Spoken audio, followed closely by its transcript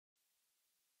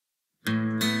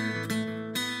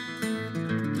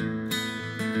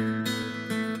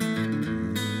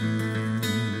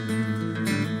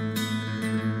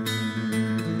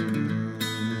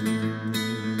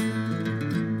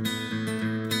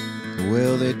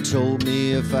Well, they told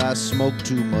me if I smoked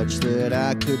too much that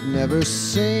I could never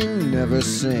sing, never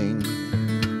sing.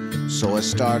 So I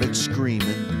started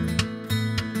screaming.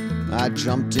 I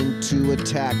jumped into a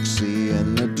taxi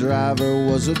and the driver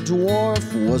was a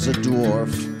dwarf, was a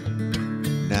dwarf.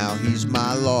 Now he's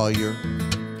my lawyer.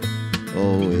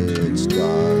 Oh, it's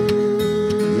dark,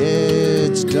 yeah,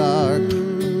 it's dark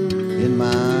in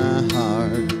my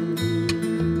heart.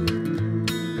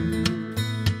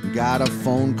 Got a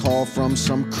phone call from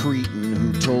some cretin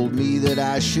who told me that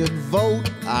I should vote,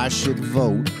 I should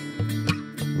vote.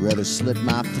 Rather slit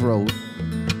my throat.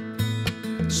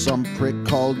 Some prick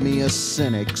called me a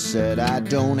cynic, said I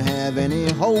don't have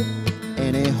any hope,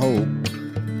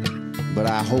 but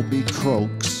I hope he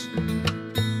croaks.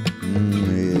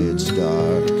 It's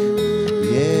dark,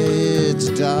 yeah, it's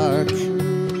dark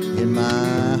in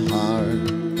my heart.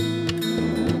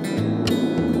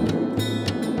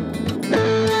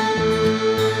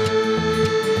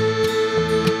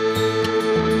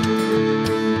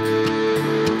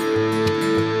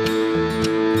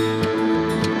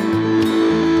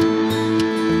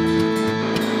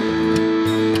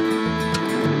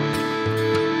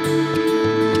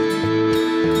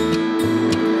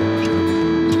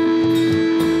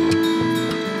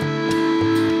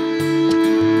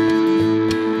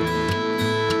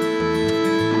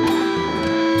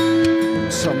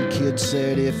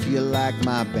 Said if you like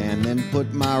my band, then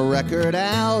put my record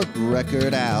out,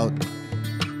 record out.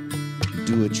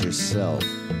 Do it yourself.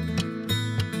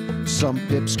 Some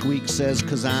pipsqueak says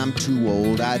 'cause I'm too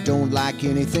old, I don't like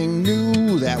anything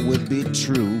new. That would be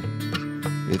true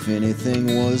if anything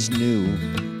was new.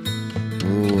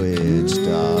 Oh, it's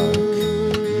dark,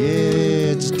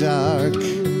 yeah, it's dark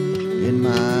in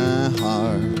my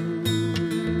heart.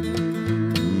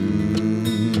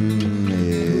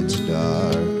 It's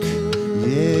dark.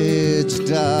 It's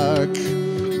dark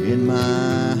in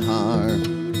my heart.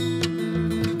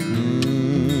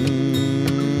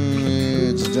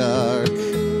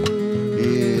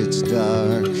 It's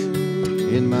dark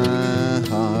in my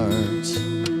heart.